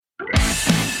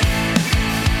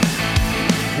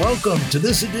Welcome to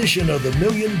this edition of the $1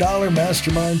 Million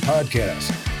Mastermind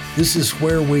Podcast. This is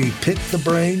where we pick the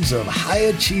brains of high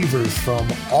achievers from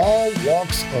all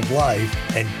walks of life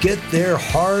and get their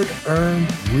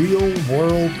hard-earned,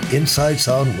 real-world insights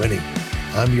on winning.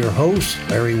 I'm your host,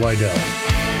 Larry Weidel.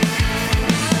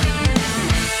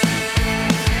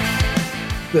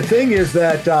 The thing is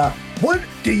that, what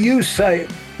do you say?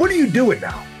 What are you doing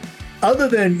now? Other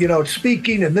than,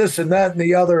 speaking and this and that and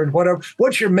the other and whatever,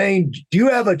 what's your main, do you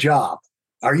have a job?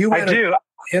 Are you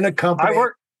in a company? I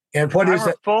work. And what is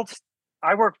it?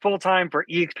 I work full-time for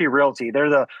eXp Realty.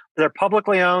 They're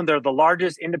publicly owned. They're the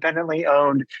largest independently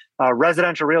owned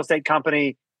residential real estate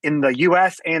company in the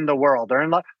U.S. and the world.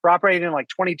 We're operating in like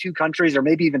 22 countries or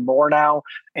maybe even more now.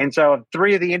 And so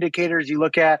 3 of the indicators you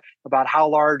look at about how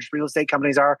large real estate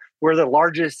companies are, we're the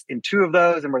largest in 2 of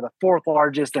those, and we're the 4th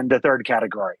largest in the 3rd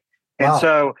category. And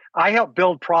so I help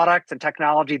build products and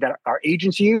technology that our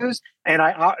agents use, and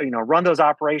I run those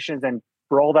operations and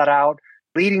roll that out,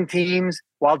 leading teams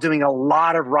while doing a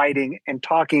lot of writing and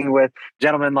talking with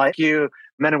gentlemen like you,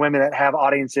 men and women that have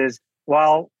audiences.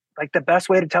 While like the best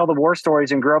way to tell the war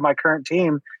stories and grow my current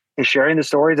team is sharing the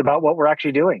stories about what we're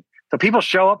actually doing. So people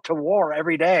show up to war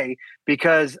every day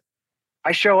because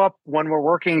I show up when we're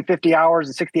working 50 hours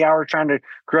and 60 hours trying to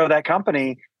grow that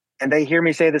company. And they hear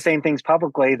me say the same things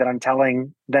publicly that I'm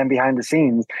telling them behind the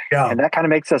scenes. Yeah. And that kind of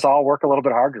makes us all work a little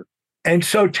bit harder. And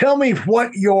so tell me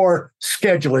what your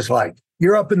schedule is like.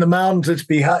 You're up in the mountains. It's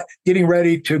getting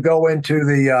ready to go into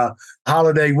the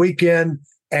holiday weekend.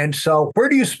 And so where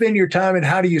do you spend your time and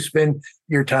how do you spend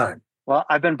your time? Well,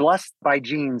 I've been blessed by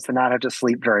genes to not have to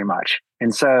sleep very much.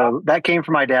 And so that came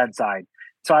from my dad's side.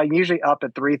 So I'm usually up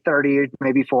at 3:30,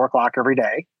 maybe 4 o'clock every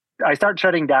day. I start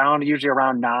shutting down usually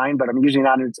around 9, but I'm usually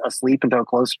not asleep until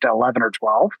closer to 11 or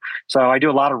 12. So I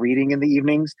do a lot of reading in the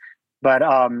evenings, but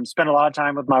spend a lot of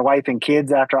time with my wife and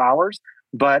kids after hours.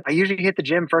 But I usually hit the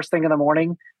gym first thing in the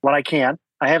morning when I can.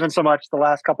 I haven't so much the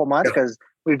last couple months because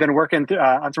we've been working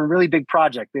on some really big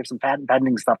projects. We have some patent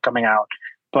pending stuff coming out.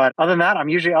 But other than that, I'm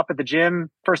usually up at the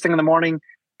gym first thing in the morning,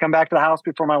 come back to the house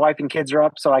before my wife and kids are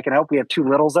up so I can help. We have 2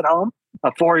 littles at home,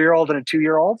 a 4-year-old and a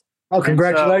 2-year-old. Oh,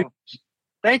 congratulations.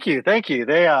 Thank you.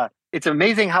 It's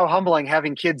amazing how humbling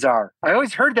having kids are. I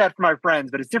always heard that from my friends,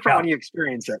 but it's different when you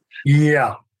experience it.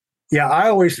 Yeah. I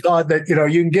always thought that,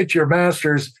 you can get your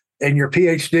master's and your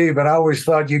PhD, but I always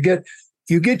thought you get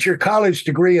your college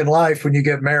degree in life when you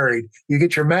get married. You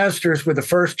get your master's with the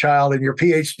first child and your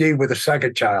PhD with the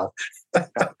second child.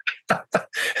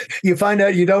 You find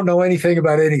out you don't know anything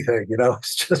about anything,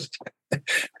 It's just,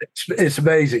 it's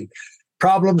amazing.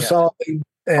 Problem solving.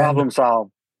 Problem solved.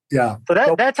 Yeah.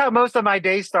 So that's how most of my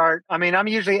days start. I mean, I'm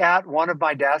usually at one of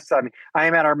my desks. I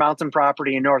am at our mountain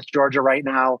property in North Georgia right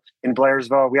now in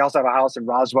Blairsville. We also have a house in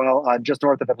Roswell, just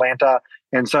north of Atlanta.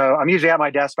 And so I'm usually at my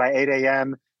desk by 8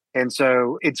 a.m. And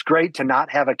so it's great to not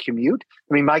have a commute.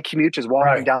 I mean, my commute is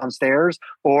walking downstairs,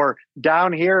 or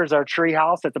down here is our tree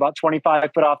house that's about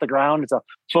 25 foot off the ground. It's a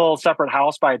full separate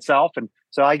house by itself. And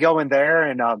so I go in there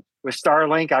and with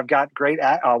Starlink, I've got great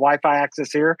Wi-Fi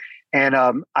access here. And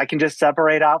I can just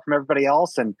separate out from everybody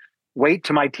else and wait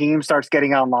till my team starts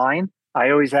getting online.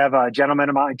 I always have a gentleman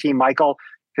on my team, Michael,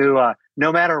 who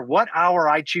no matter what hour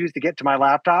I choose to get to my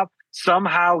laptop,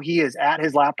 somehow he is at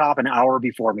his laptop an hour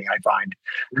before me, I find.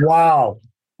 Wow.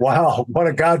 What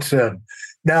a godsend.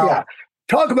 Now,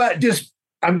 talk about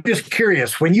I'm just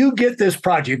curious, when you get this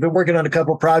project, you've been working on a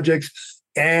couple of projects,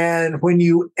 and when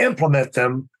you implement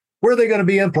them, where are they going to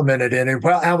be implemented in and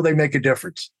how will they make a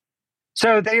difference?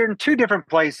 So they're in 2 different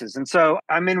places. And so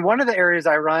one of the areas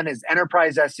I run is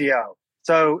enterprise SEO.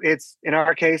 So it's, in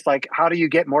our case, like, how do you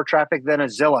get more traffic than a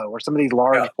Zillow or some of these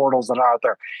large portals that are out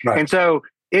there? Right. And so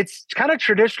it's kind of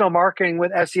traditional marketing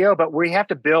with SEO, but we have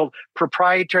to build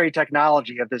proprietary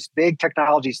technology of this big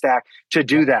technology stack to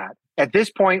do that. At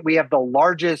this point, we have the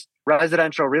largest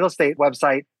residential real estate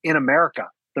website in America,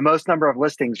 the most number of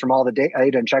listings from all the data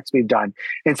and checks we've done.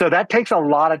 And so that takes a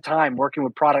lot of time working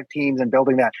with product teams and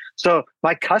building that. So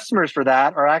my customers for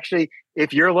that are actually,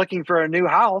 if you're looking for a new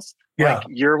house, like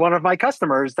you're one of my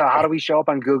customers. So how do we show up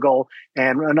on Google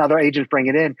and another agent bring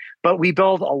it in? But we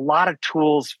build a lot of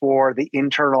tools for the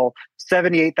internal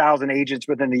 78,000 agents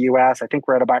within the US. I think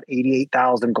we're at about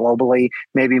 88,000 globally,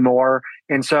 maybe more.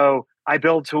 And so I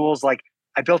build tools like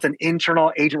I built an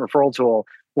internal agent referral tool.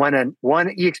 When one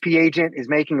eXp agent is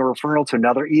making a referral to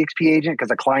another eXp agent because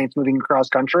a client's moving across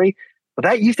country, but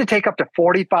that used to take up to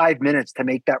 45 minutes to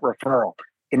make that referral.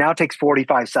 It now takes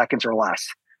 45 seconds or less.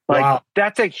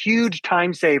 That's a huge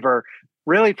time saver.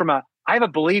 Really, I have a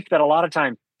belief that a lot of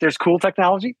times there's cool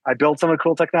technology. I build some of the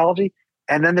cool technology.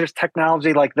 And then there's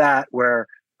technology like that where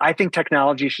I think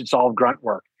technology should solve grunt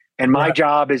work. And my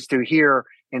job is to hear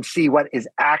and see what is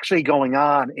actually going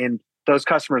on in those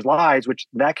customers' lives, which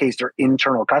in that case are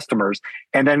internal customers,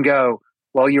 and then go,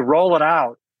 well, you roll it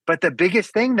out. But the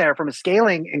biggest thing there from a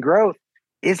scaling and growth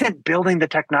isn't building the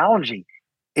technology.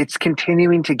 It's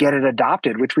continuing to get it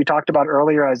adopted, which we talked about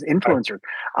earlier as influencers.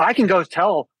 I can go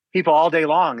tell people all day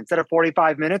long, instead of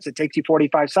 45 minutes, it takes you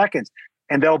 45 seconds,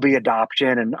 and there'll be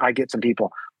adoption, and I get some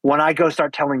people. When I go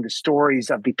start telling the stories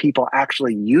of the people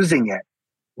actually using it,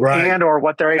 and or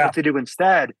what they're able to do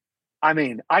instead, I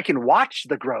mean, I can watch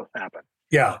the growth happen.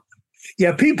 Yeah.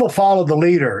 Yeah, people follow the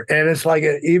leader. And it's like,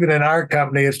 even in our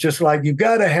company, it's just like, you've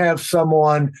got to have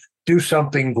someone do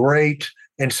something great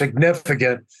and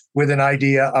significant with an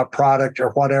idea, a product or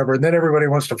whatever. And then everybody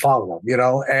wants to follow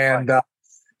them, and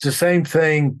it's the same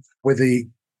thing with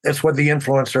that's what the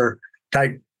influencer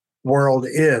type world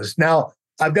is. Now,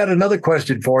 I've got another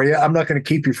question for you. I'm not going to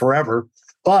keep you forever,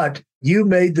 but you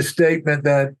made the statement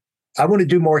that I want to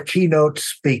do more keynote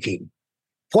speaking.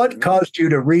 What caused you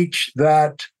to reach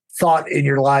that thought in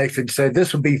your life and say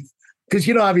this would be, because,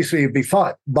 obviously it'd be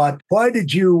fun, but why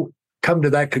did you come to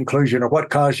that conclusion, or what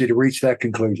caused you to reach that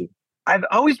conclusion? I've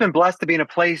always been blessed to be in a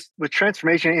place with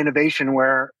transformation and innovation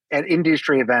where at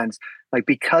industry events, like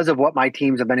because of what my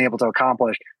teams have been able to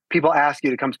accomplish, people ask you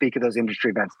to come speak at those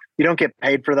industry events. You don't get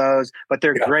paid for those, but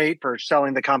they're great for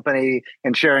selling the company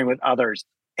and sharing with others.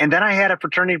 And then I had a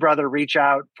fraternity brother reach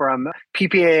out from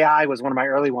PPAI, was one of my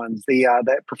early ones, the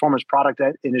performance product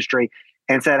industry,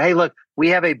 and said, hey, look, we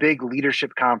have a big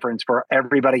leadership conference for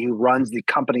everybody who runs the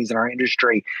companies in our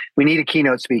industry. We need a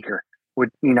keynote speaker.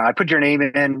 I put your name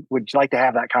in. Would you like to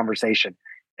have that conversation?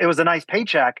 It was a nice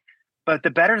paycheck, but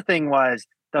the better thing was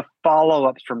the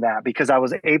follow-ups from that, because I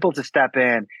was able to step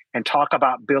in and talk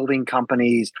about building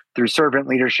companies through servant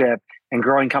leadership and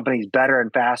growing companies better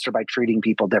and faster by treating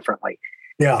people differently.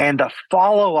 Yeah. And the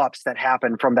follow-ups that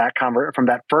happened from that from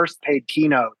that first paid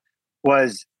keynote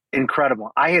was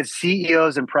incredible. I had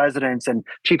CEOs and presidents and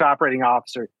chief operating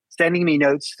officers sending me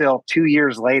notes still 2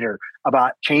 years later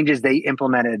about changes they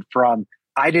implemented from,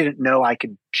 I didn't know I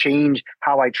could change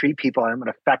how I treat people and it would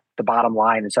affect the bottom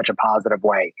line in such a positive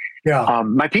way. Yeah.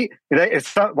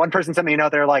 One person sent me a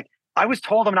note. They're like, I was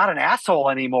told I'm not an asshole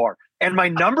anymore and my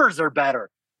numbers are better.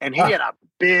 And he had a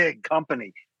big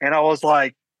company. And I was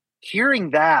like,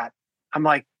 hearing that, I'm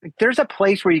like, there's a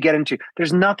place where you get into,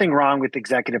 there's nothing wrong with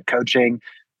executive coaching,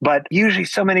 but usually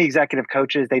so many executive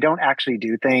coaches, they don't actually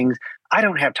do things. I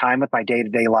don't have time with my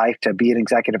day-to-day life to be an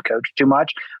executive coach too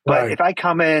much. But if I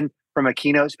come in from a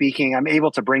keynote speaking, I'm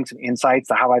able to bring some insights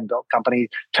to how I've built companies,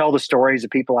 tell the stories of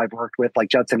people I've worked with, like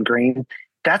Judson Green.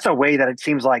 That's a way that it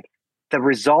seems like the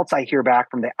results I hear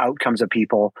back from the outcomes of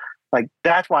people, like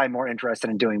that's why I'm more interested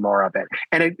in doing more of it.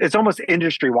 And it's almost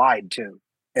industry-wide too.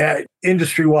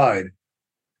 Industry-wide?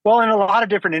 Well, in a lot of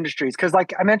different industries, because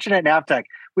like I mentioned at Navtech,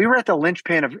 we were at the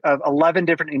linchpin of 11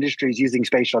 different industries using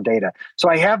spatial data. So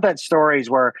I have that stories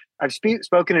where I've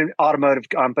spoken in automotive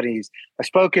companies, I've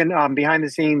spoken behind the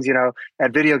scenes,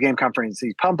 at video game companies,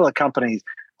 these public companies,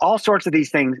 all sorts of these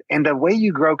things. And the way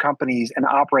you grow companies and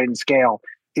operate and scale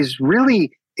is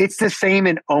really, it's the same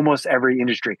in almost every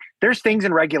industry. There's things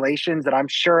in regulations that I'm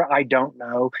sure I don't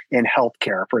know in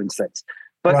healthcare, for instance.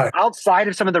 But outside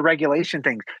of some of the regulation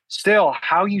things, still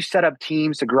how you set up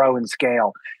teams to grow and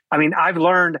scale. I mean, I've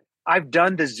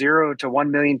done the 0 to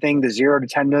 1 million thing, the 0 to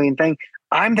 10 million thing.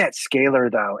 I'm that scaler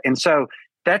though. And so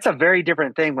that's a very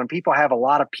different thing when people have a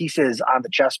lot of pieces on the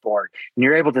chessboard and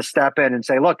you're able to step in and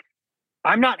say, look,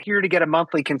 I'm not here to get a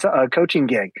monthly coaching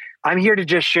gig. I'm here to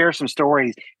just share some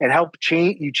stories and help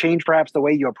change perhaps the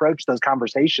way you approach those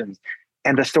conversations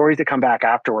and the stories that come back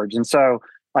afterwards. And so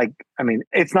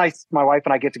it's nice. My wife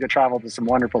and I get to go travel to some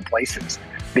wonderful places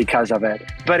because of it.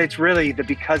 But it's really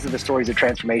because of the stories of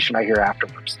transformation I hear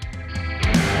afterwards.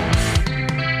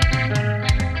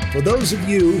 For those of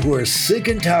you who are sick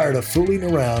and tired of fooling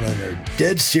around and are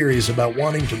dead serious about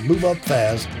wanting to move up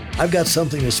fast, I've got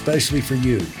something especially for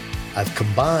you. I've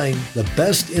combined the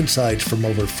best insights from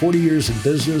over 40 years in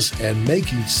business and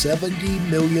making $70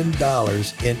 million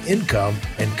in income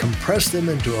and compressed them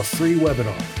into a free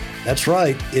webinar. That's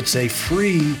right, it's a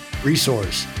free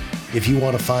resource. If you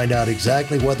want to find out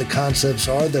exactly what the concepts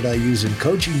are that I use in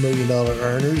coaching $1 million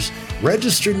earners,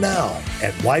 register now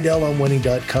at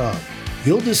WeidellOnWinning.com.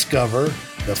 You'll discover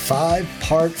the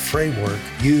 5-part framework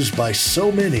used by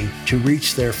so many to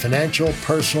reach their financial,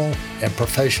 personal, and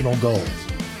professional goals.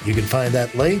 You can find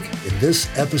that link in this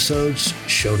episode's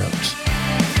show notes.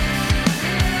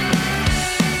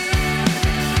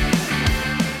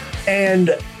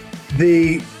 And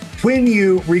when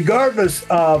you, regardless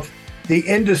of the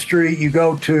industry you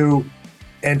go to,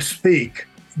 and speak,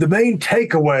 the main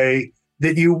takeaway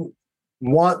that you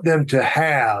want them to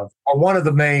have, or one of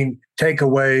the main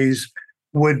takeaways,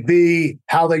 would be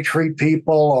how they treat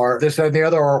people, or this, that, and the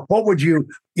other? Or what would you,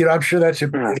 I'm sure that's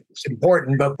it's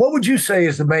important, but what would you say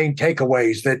is the main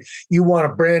takeaways that you want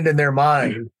to brand in their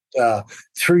mind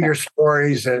through your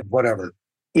stories and whatever?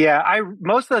 Yeah, I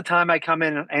most of the time I come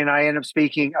in and I end up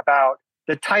speaking about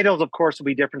the titles, of course, will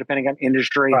be different depending on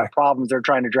industry and the problems they're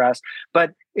trying to address.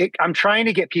 But I'm trying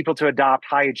to get people to adopt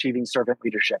high achieving servant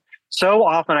leadership. So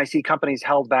often I see companies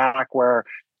held back where,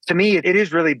 to me, it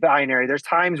is really binary. There's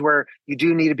times where you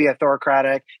do need to be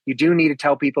authoritative. You do need to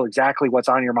tell people exactly what's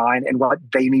on your mind and what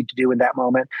they need to do in that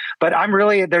moment. But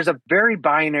there's a very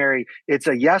binary, it's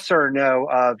a yes or no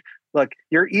of, look,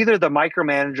 you're either the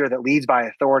micromanager that leads by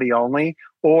authority only,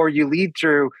 or you lead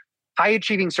through high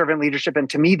achieving servant leadership. And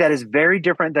to me, that is very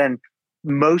different than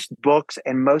most books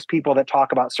and most people that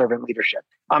talk about servant leadership.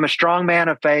 I'm a strong man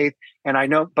of faith, and I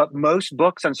know, but most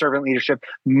books on servant leadership,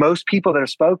 most people that have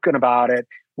spoken about it,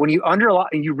 when you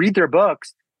you read their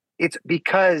books, it's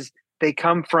because they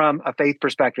come from a faith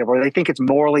perspective, or they think it's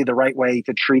morally the right way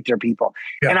to treat their people.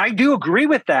 Yeah. And I do agree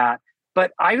with that.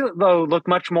 But I look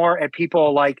much more at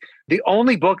people like, the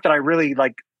only book that I really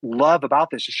love about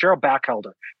this is Cheryl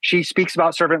Bachelder. She speaks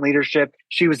about servant leadership.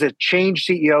 She was a change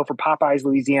CEO for Popeye's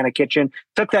Louisiana Kitchen,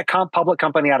 took that public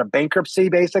company out of bankruptcy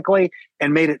basically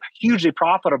and made it hugely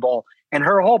profitable. And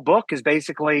her whole book is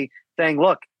basically saying,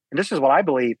 look, and this is what I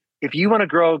believe, if you want to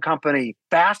grow a company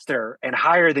faster and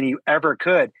higher than you ever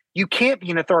could, you can't be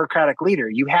an authoritative leader.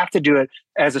 You have to do it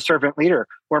as a servant leader,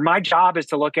 where my job is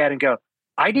to look at it and go,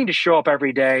 I need to show up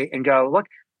every day and go, look,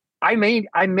 I may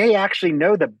actually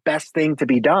know the best thing to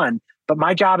be done, but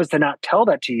my job is to not tell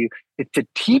that to you. It's to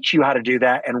teach you how to do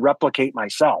that and replicate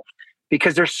myself.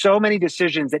 Because there's so many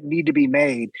decisions that need to be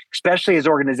made, especially as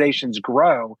organizations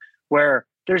grow, where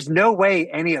there's no way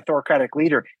any authoritative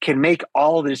leader can make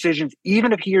all of the decisions,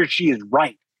 even if he or she is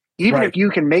right, even if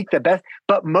you can make the best.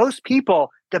 But most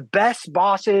people, the best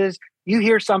bosses, you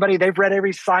hear somebody, they've read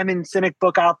every Simon Sinek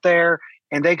book out there,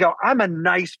 and they go, I'm a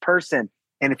nice person.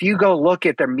 And if you go look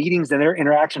at their meetings and their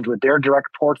interactions with their direct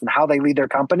reports and how they lead their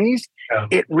companies,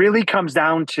 it really comes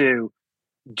down to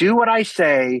do what I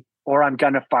say or I'm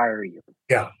going to fire you.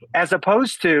 Yeah. As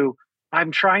opposed to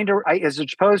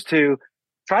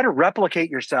try to replicate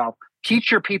yourself,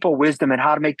 teach your people wisdom and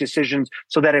how to make decisions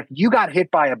so that if you got hit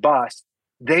by a bus,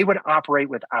 they would operate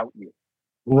without you.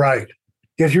 Right.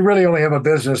 Because you really only have a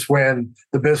business when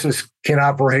the business can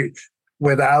operate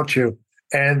without you.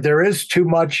 And there is too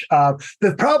much.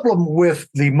 The problem with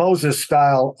the Moses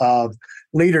style of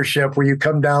leadership, where you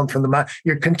come down from the mountain,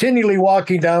 you're continually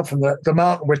walking down from the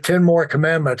mountain with 10 more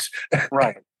commandments.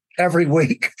 Right. Every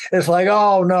week. It's like,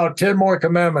 oh no, 10 more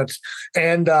commandments.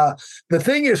 And the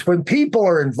thing is, when people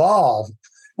are involved,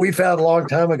 we found a long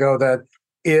time ago that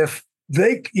if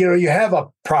you have a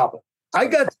problem. I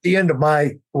got to the end of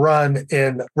my run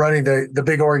in running the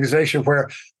big organization where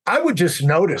I would just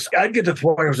notice, I'd get to the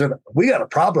point where I said, we got a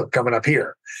problem coming up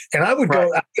here. And I would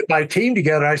go get my team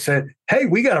together. I said, hey,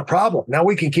 we got a problem. Now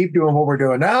we can keep doing what we're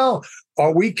doing now,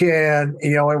 or we can,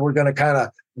 and we're going to kind of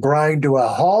grind to a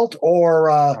halt,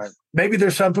 or maybe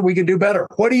there's something we can do better.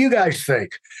 What do you guys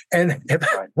think? And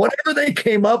whatever they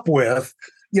came up with,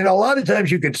 a lot of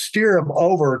times you could steer them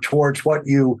over towards what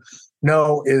you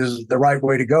know is the right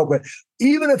way to go. But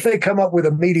even if they come up with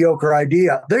a mediocre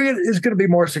idea, there is going to be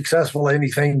more successful than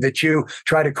anything that you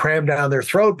try to cram down their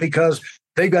throat, because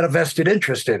they've got a vested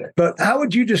interest in it. But how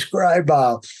would you describe,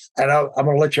 and I'm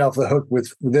going to let you off the hook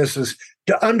with this, is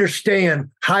to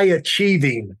understand high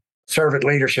achieving servant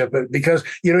leadership? Because,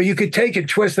 you could take and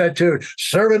twist that to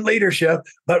servant leadership,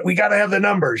 but we got to have the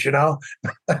numbers, Well,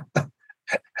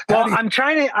 I am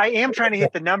trying to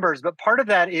hit the numbers, but part of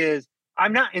that is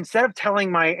instead of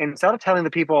telling the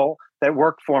people that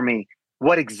work for me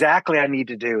what exactly I need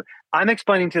to do, I'm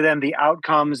explaining to them the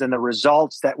outcomes and the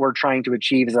results that we're trying to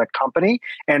achieve as a company.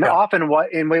 And often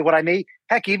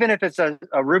even if it's a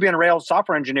Ruby on Rails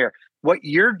software engineer, what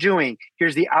you're doing,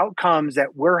 here's the outcomes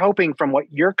that we're hoping from what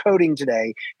you're coding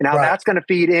today, and how that's going to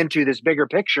feed into this bigger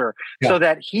picture, so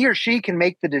that he or she can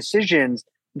make the decisions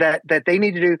that they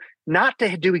need to do, not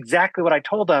to do exactly what I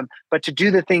told them, but to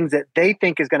do the things that they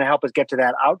think is going to help us get to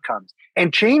that outcomes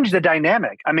and change the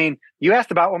dynamic. I mean, you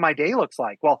asked about what my day looks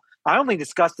like. Well, I only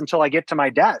discussed until I get to my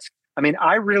desk. I mean,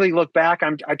 I really look back.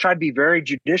 I try to be very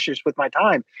judicious with my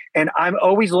time, and I'm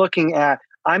always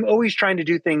trying to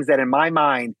do things that in my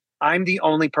mind, I'm the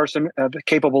only person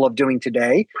capable of doing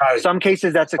today. Right. Some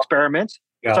cases that's experiments.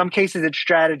 Yeah. Some cases it's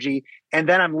strategy. And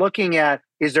then I'm looking at,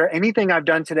 is there anything I've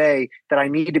done today that I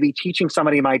need to be teaching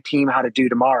somebody in my team how to do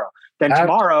tomorrow? Then That's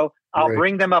tomorrow, I'll great.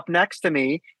 bring them up next to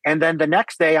me. And then the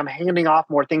next day, I'm handing off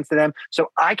more things to them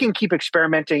so I can keep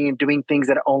experimenting and doing things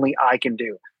that only I can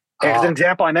do. As an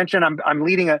example, I mentioned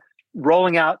I'm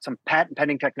rolling out some patent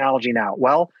pending technology now.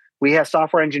 Well, we have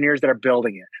software engineers that are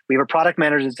building it. We have a product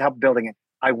manager that's helped building it.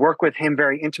 I work with him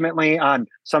very intimately on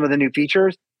some of the new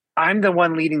features. I'm the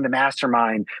one leading the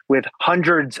mastermind with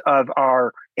hundreds of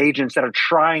our agents that are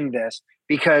trying this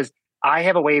because I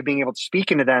have a way of being able to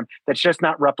speak into them that's just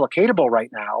not replicatable right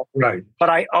now. Right. But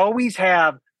I always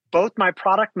have both my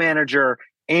product manager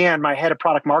and my head of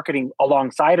product marketing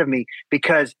alongside of me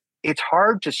because it's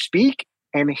hard to speak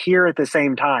and hear at the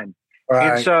same time.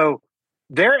 Right. And so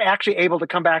they're actually able to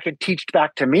come back and teach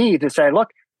back to me to say,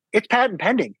 look, it's patent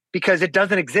pending because it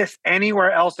doesn't exist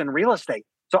anywhere else in real estate.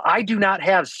 So I do not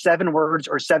have 7 words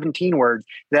or 17 words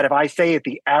that if I say it,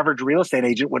 the average real estate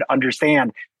agent would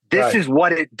understand. This is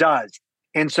what it does.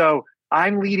 And so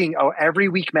I'm leading every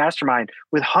week mastermind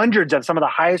with hundreds of some of the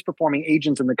highest performing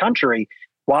agents in the country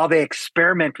while they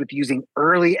experiment with using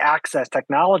early access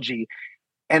technology.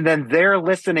 And then they're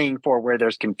listening for where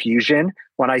there's confusion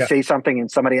when I say something and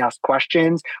somebody asks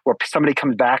questions or somebody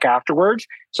comes back afterwards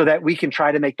so that we can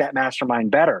try to make that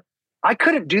mastermind better. I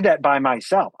couldn't do that by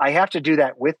myself. I have to do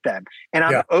that with them. And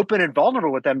I'm open and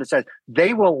vulnerable with them that says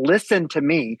they will listen to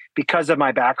me because of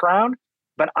my background,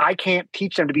 but I can't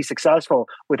teach them to be successful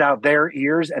without their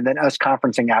ears and then us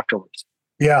conferencing afterwards.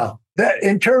 Yeah. That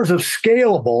in terms of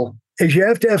scalable is you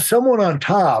have to have someone on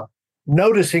top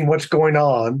noticing what's going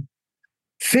on,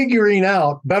 figuring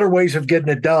out better ways of getting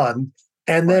it done,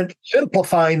 and then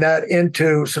simplifying that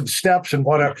into some steps and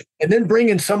whatever, and then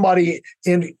bringing somebody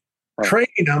in,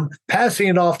 training them, passing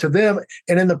it off to them.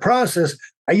 And in the process,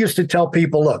 I used to tell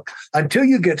people, look, until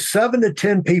you get 7 to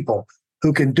 10 people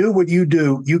who can do what you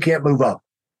do, you can't move up.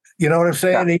 You know what I'm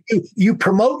saying? Yeah. You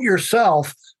promote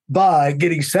yourself by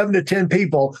getting 7 to 10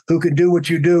 people who can do what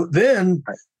you do. Then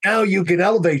now you can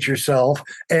elevate yourself.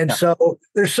 And so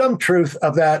there's some truth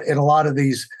of that in a lot of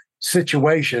these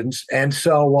situations. And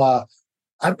so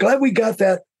I'm glad we got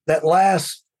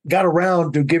got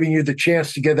around to giving you the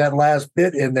chance to get that last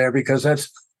bit in there, because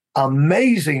that's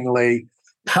amazingly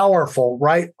powerful,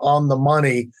 right on the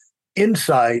money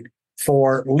insight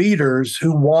for leaders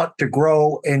who want to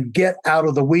grow and get out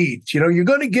of the weeds. You know, you're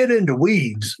going to get into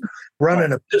weeds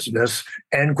running a business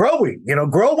and growing. You know,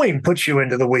 growing puts you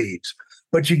into the weeds,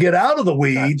 but you get out of the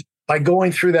weeds by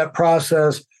going through that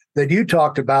process that you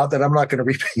talked about that I'm not going to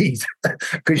repeat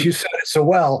because you said it so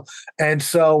well. And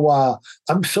so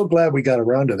I'm so glad we got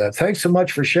around to that. Thanks so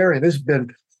much for sharing. This has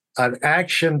been an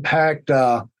action-packed,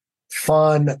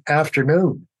 fun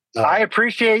afternoon. I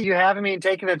appreciate you having me and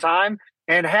taking the time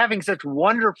and having such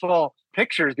wonderful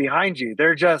pictures behind you.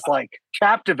 They're just like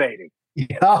captivating.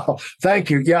 Yeah, thank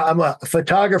you. Yeah, I'm a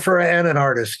photographer and an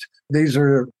artist.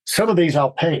 Some of these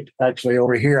I'll paint actually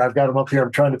over here. I've got them up here.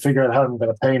 I'm trying to figure out how I'm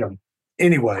going to paint them.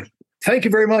 Anyway, thank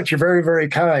you very much. You're very, very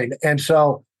kind. And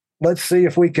so let's see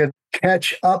if we can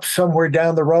catch up somewhere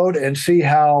down the road and see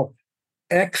how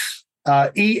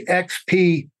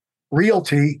eXp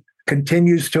Realty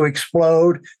continues to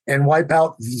explode and wipe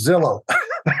out Zillow.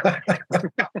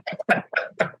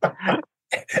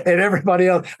 And everybody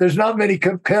else. There's not many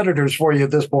competitors for you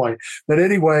at this point. But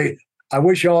anyway, I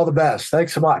wish you all the best.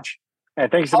 Thanks so much. Hey,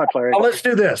 thanks so much, Larry. Let's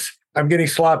do this. I'm getting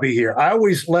sloppy here. I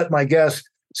always let my guests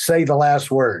say the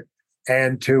last word.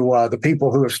 And to the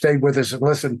people who have stayed with us and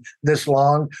listened this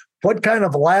long, what kind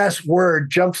of last word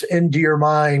jumps into your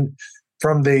mind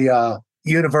from the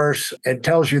universe and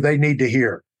tells you they need to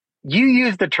hear? You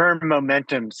use the term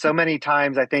momentum so many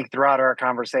times, I think, throughout our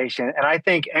conversation. And I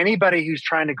think anybody who's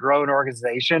trying to grow an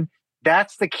organization,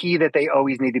 that's the key that they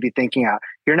always need to be thinking out.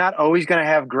 You're not always going to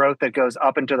have growth that goes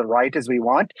up and to the right as we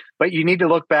want, but you need to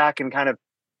look back and kind of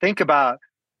think about,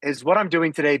 is what I'm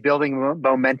doing today building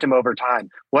momentum over time?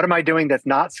 What am I doing that's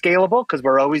not scalable? Because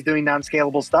we're always doing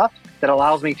non-scalable stuff that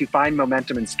allows me to find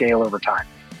momentum and scale over time.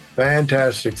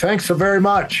 Fantastic. Thanks so very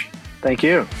much. Thank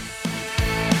you.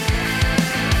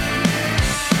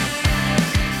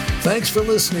 Thanks for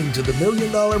listening to the $1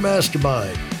 Million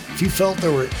Mastermind. If you felt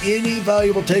there were any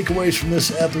valuable takeaways from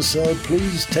this episode,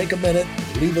 please take a minute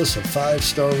and leave us a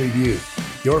 5-star review.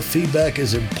 Your feedback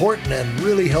is important and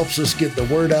really helps us get the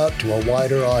word out to a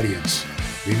wider audience.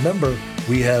 Remember,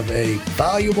 we have a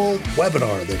valuable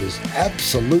webinar that is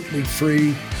absolutely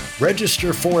free.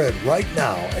 Register for it right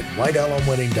now at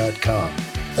whitealumwinning.com.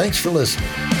 Thanks for listening.